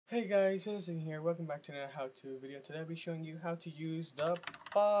Hey guys, Vivtorsing here. Welcome back to another how-to video. Today I'll be showing you how to use the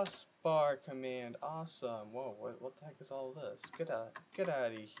Bossbar command. Awesome. Whoa, what the heck is all this? Get out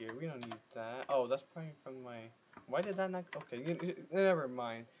of here. We don't need that. Oh, that's probably from my... Why did that not... Okay, never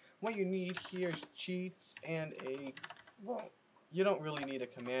mind. What you need here is cheats and a... Well, you don't really need a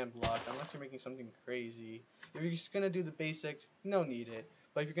command block unless you're making something crazy. If you're just gonna do the basics, no need it.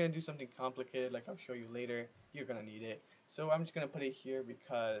 But if you're gonna do something complicated, like I'll show you later, you're gonna need it. So I'm just gonna put it here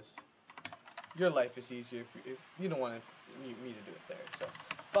because your life is easier if you don't want me to do it there. So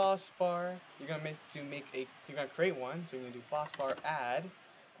Bossbar, you're gonna create one. So you're gonna do Bossbar add,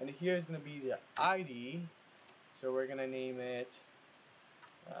 and here is gonna be the ID. So we're gonna name it.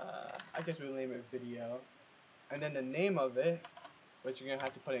 I guess we'll name it video, and then the name of it, which you're gonna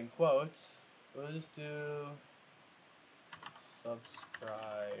have to put in quotes. We'll just do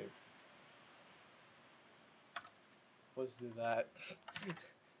subscribe. Let's do that.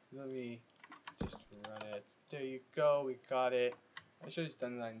 Let me just run it. There you go, we got it. I should have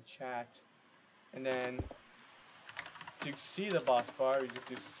done that in chat. And then to see the Bossbar, we just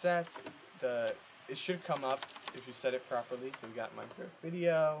do set the. It should come up if you set it properly. So we got my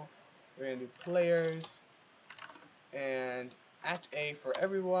video. We're gonna do players and @A for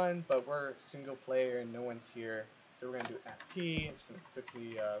everyone, but we're single player and no one's here. So we're gonna do @P. I'm just gonna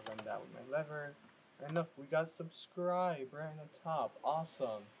quickly run that with my lever. And look, we got subscribe right on the top.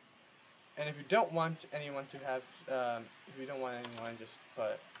 Awesome. And if you don't want anyone to have, if you don't want anyone, just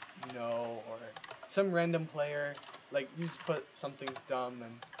put no or some random player. Like you just put something dumb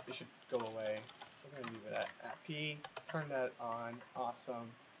and it should go away. We're gonna leave it at P. Turn that on.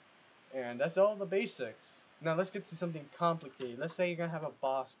 Awesome. And that's all the basics. Now let's get to something complicated. Let's say you're gonna have a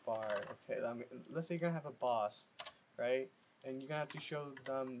boss bar. Okay, let's say you're gonna have a boss, right? And you're gonna have to show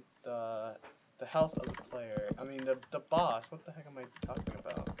them the health of the player. I mean the boss. What the heck am I talking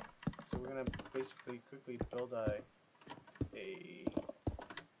about? So we're gonna basically quickly build a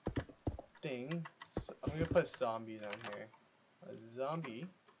thing. So I'm gonna put a zombie down here. A zombie.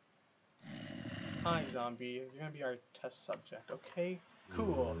 Hi zombie. You're gonna be our test subject. Okay.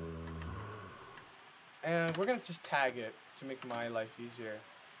 Cool. And we're gonna just tag it to make my life easier.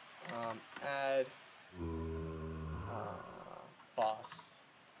 Add boss.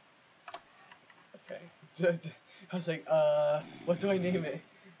 Okay. I was like, what do I name it?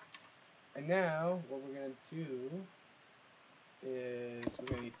 And now what we're gonna do is we're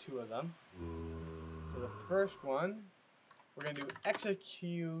gonna need two of them. So the first one we're gonna do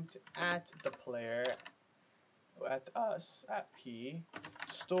execute at the player, at us, at P,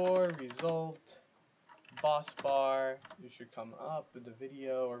 store result Bossbar. You should come up with the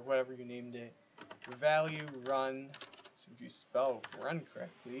video or whatever you named it. Value run. So if you spell run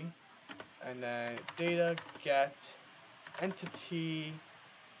correctly, and then data get entity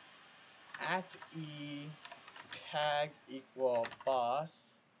 @E tag equal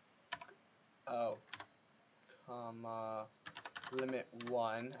boss. Oh, comma limit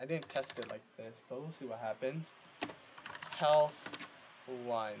 1. I didn't test it like this, but we'll see what happens. Health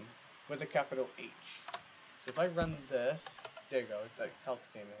 1 with a capital H. So if I run this, there you go, the health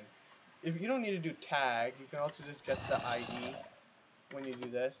came in. If you don't need to do tag, you can also just get the ID when you do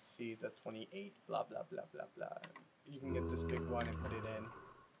this. See the 28, blah blah blah blah blah. You can get this big one and put it in.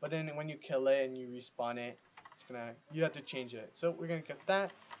 But then when you kill it and you respawn it, you have to change it. So we're gonna get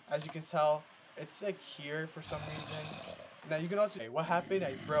that. As you can tell, it's like here for some reason. Now you can also say, what happened?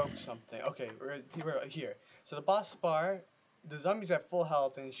 I broke something. Okay, we're here. So the boss bar, the zombies at full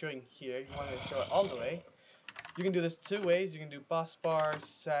health and it's showing here. You want to show it all the way. You can do this two ways. You can do boss bar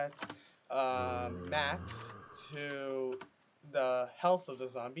set max to the health of the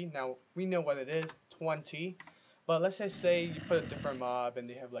zombie. Now we know what it is, 20. But let's just say you put a different mob and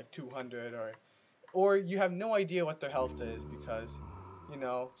they have like 200 or you have no idea what their health is because, you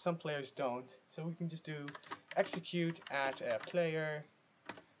know, some players don't. So we can just do execute at a player,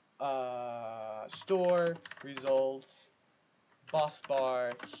 store results, boss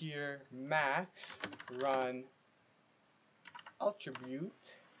bar here, max, run,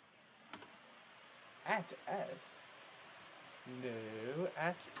 attribute, at S, no,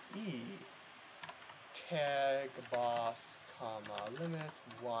 at E, tag boss, comma, limit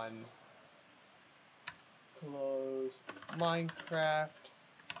 1, close, Minecraft,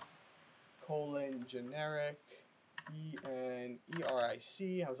 colon, generic,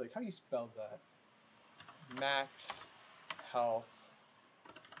 ENERIC. I was like, how do you spell that? Max health,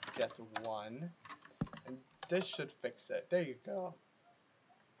 get 1. And this should fix it. There you go.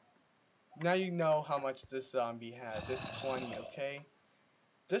 Now you know how much this zombie has. It's 20, okay?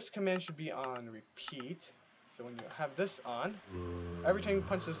 This command should be on repeat. So when you have this on, every time you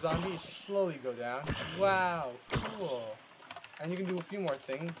punch the zombie, it should slowly go down. Wow, cool. And you can do a few more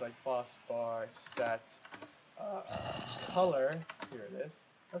things like Bossbar, set, color. Here it is.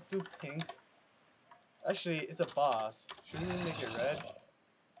 Let's do pink. Actually, it's a boss. Should we make it red?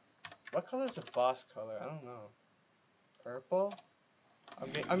 What color is a boss color? I don't know. Purple?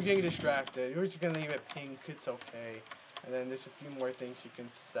 I'm getting distracted. We're just gonna leave it pink. It's okay. And then there's a few more things you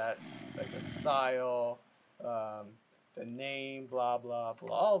can set, like a style, the name, blah blah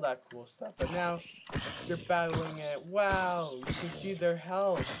blah, all that cool stuff. But now you're battling it. Wow, you can see their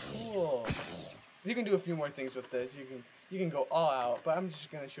health. Cool. You can do a few more things with this. You can go all out, but I'm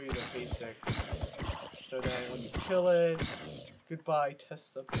just gonna show you the basics. So then when you kill it, goodbye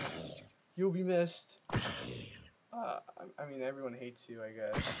test subject. You'll be missed. I mean everyone hates you, I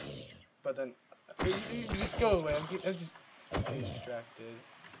guess. But then you just go away. I'm just getting distracted.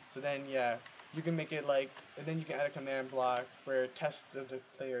 So then yeah, you can make it like, and then you can add a command block where it tests if the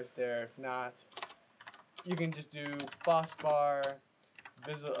player is there. If not, you can just do Bossbar,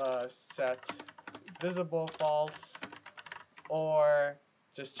 set visible false, or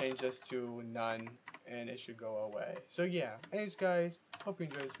just change this to none and it should go away. So yeah, anyways guys, hope you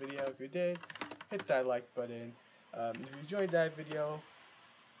enjoyed this video. If you did, hit that like button. If you enjoyed that video,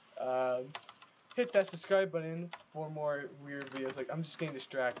 hit that subscribe button for more weird videos. Like, I'm just getting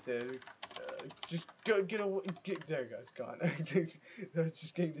distracted. Just get away. There it goes, gone. I was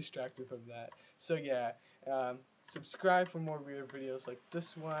just getting distracted from that. So yeah, subscribe for more weird videos like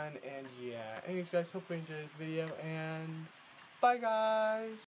this one. And yeah, anyways guys, hope you enjoyed this video, and bye guys.